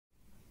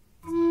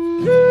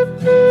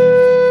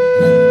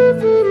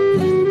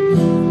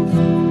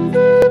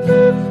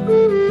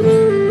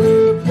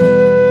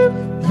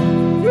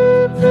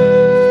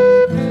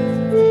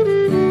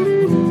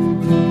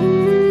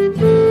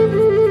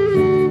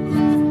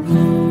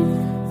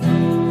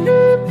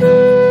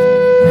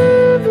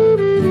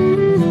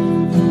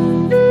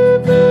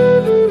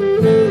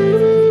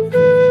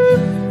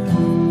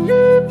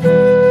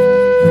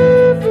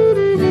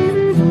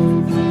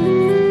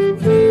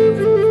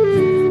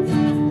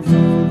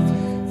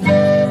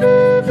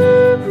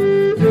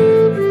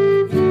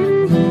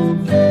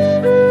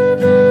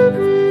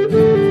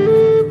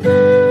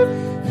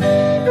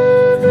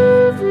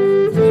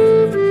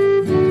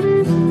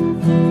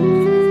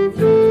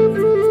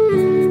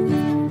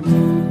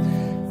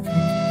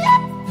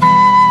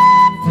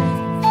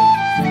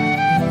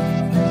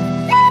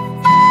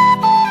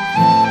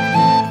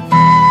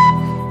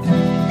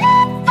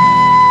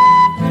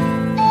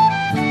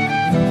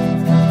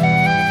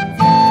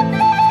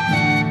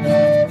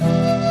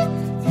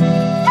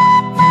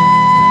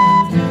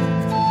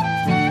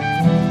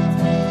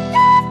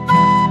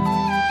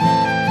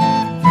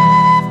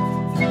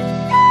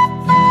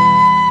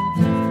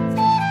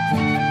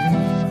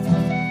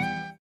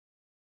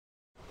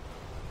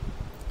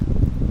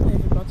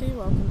everybody,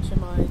 welcome to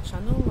my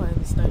channel.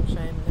 I'm Stone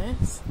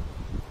Shameless,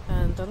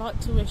 and I'd like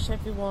to wish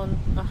everyone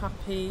a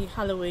happy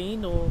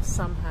Halloween or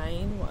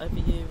Samhain, whatever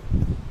you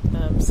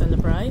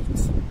celebrate.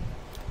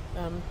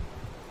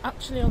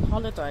 Actually on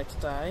holiday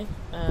today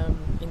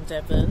in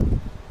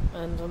Devon,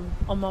 and I'm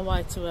on my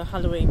way to a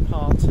Halloween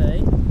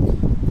party,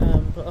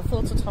 but I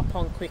thought I'd hop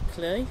on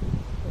quickly.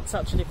 It's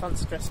actually a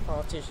fancy dress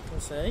party, as you can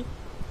see.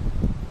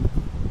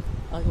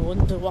 I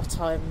wonder what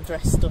I'm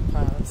dressed up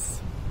as.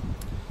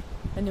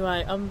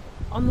 Anyway, I'm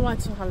on the way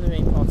to a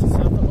Halloween party, so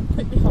I'll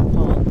quickly hop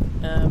on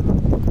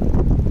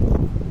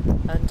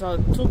and I'll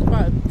talk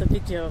about the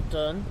video I've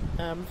done.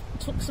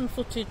 Took some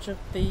footage of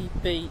the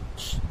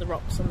beach, the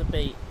rocks on the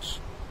beach,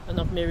 and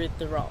I've mirrored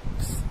the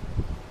rocks,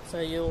 so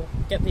you'll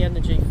get the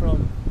energy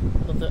from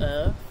Mother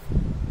Earth.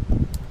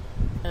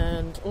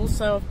 And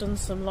also I've done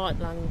some light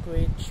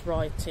language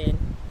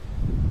writing,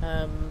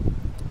 and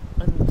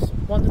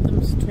one of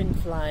them's twin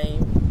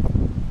flame,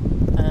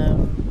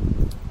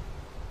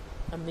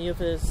 and the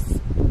others,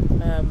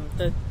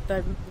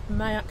 they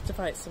may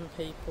activate some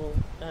people.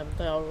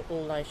 They are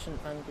all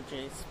ancient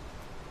languages.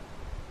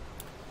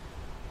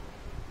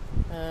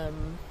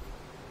 And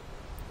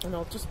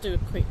I'll just do a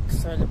quick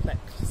solar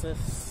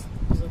plexus,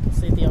 because I can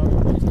see the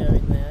orange is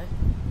going there,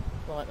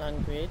 light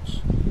language,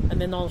 and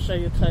then I'll show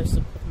you a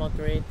close-up of my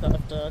grid that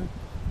I've done.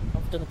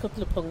 I've done a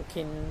couple of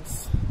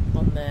pumpkins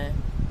on there,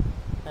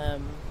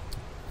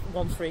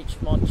 one for each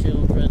of my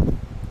children.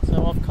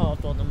 So I've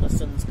carved one and my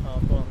son's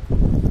carved one.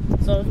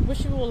 So I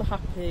wish you all a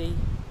happy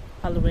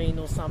Halloween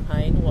or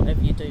Samhain, or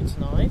whatever you do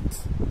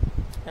tonight.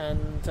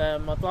 And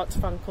I'd like to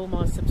thank all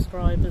my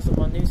subscribers and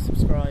my new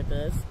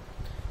subscribers.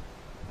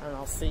 And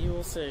I'll see you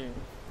all soon.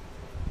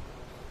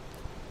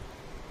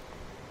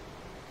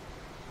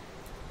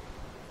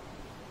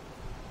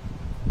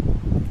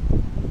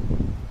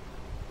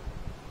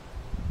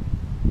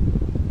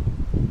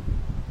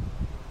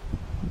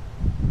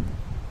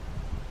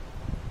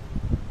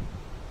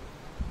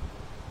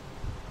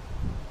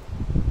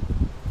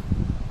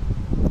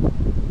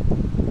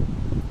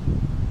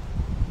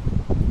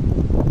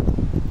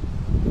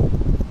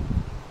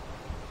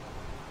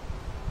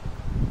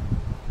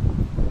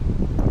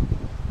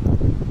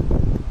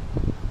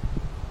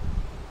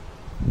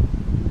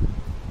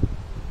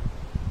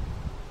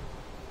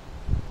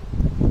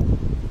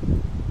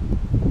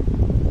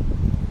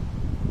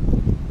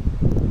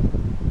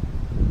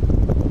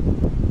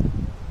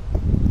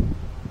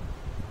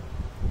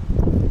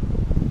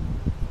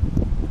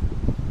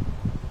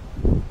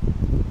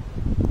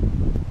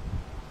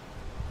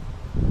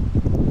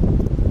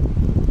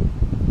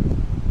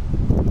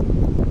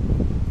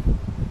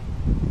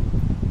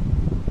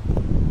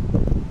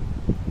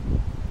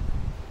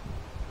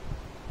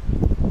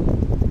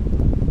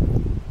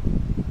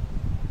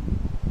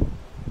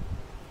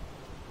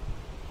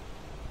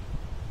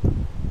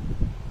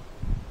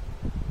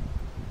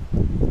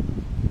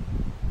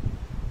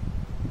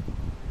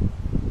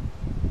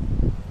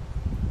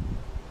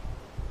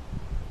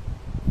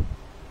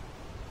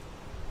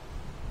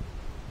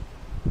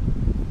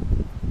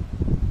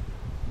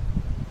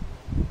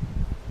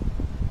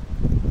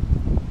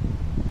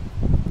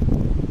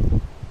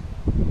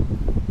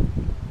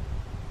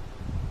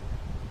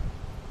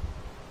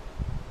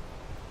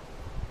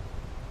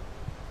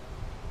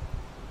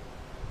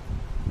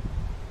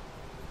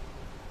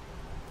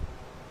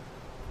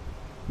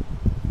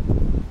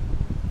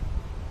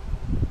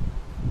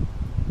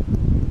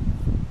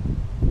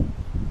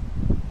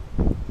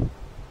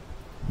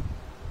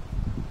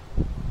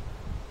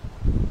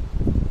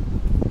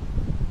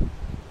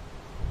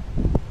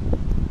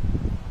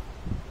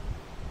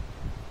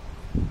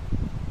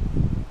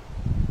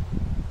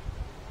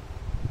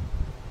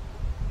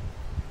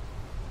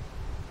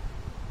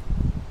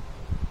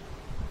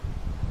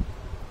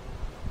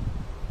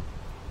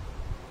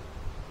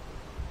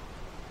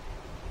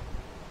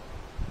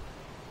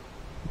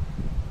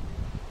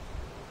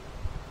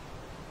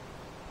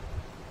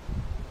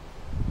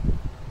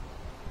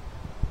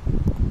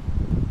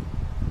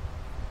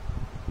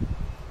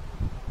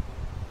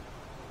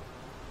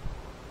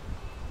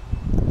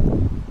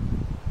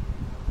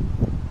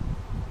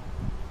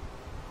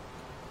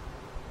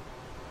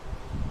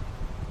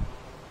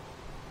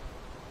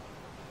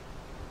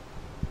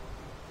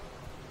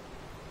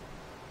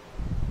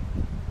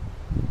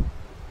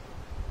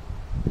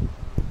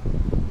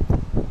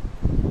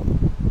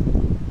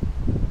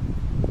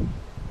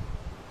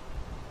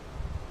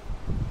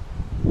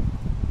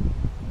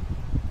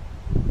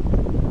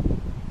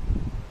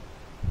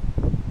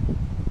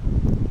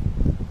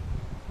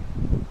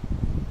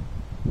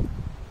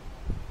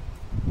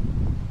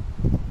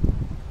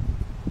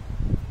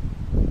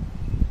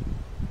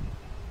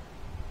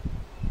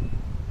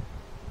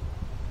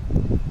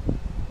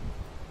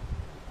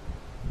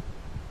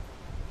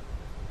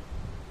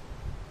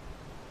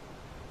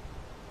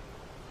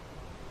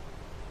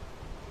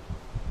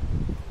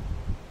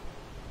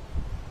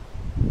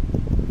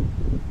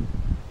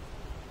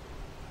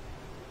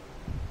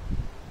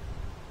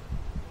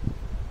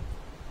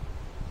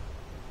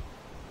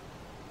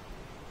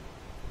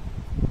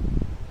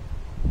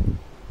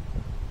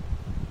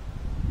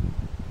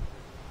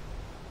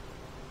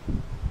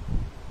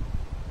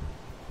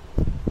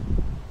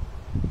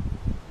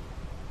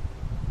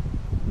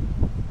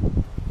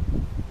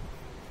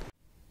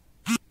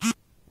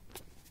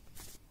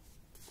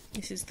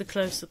 This is the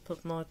close-up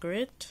of my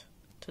grid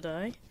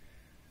today.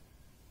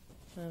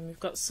 We've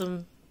got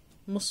some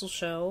mussel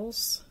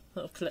shells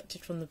that I've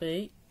collected from the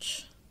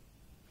beach.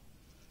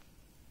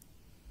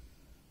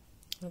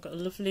 I've got a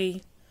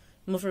lovely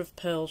mother of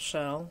pearl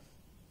shell.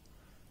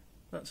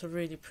 That's a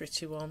really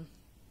pretty one.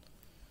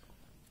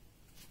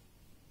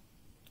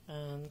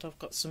 And I've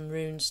got some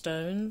rune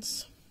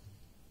stones.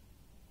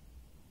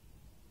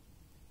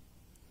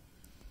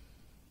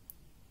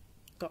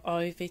 Got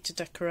ivy to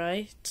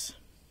decorate.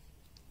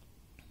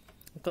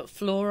 I've got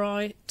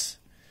fluorite,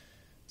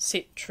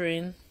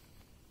 citrine,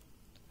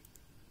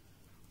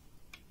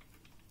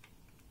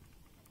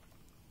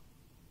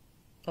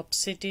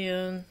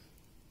 obsidian,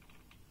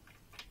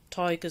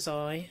 tiger's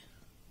eye,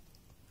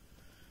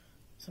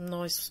 some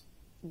nice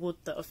wood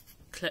that I've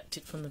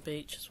collected from the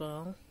beach as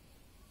well,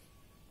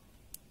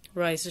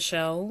 razor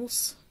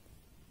shells,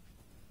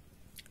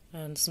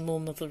 and some more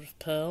mother of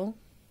pearl.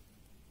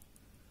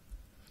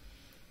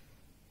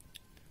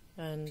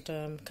 And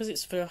because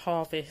it's for a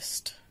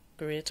harvest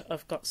grid,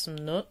 I've got some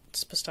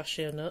nuts,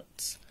 pistachio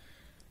nuts,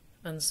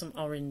 and some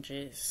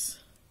oranges.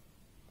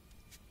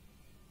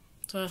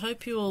 So I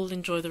hope you all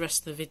enjoy the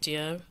rest of the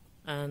video,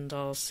 and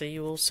I'll see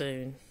you all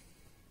soon.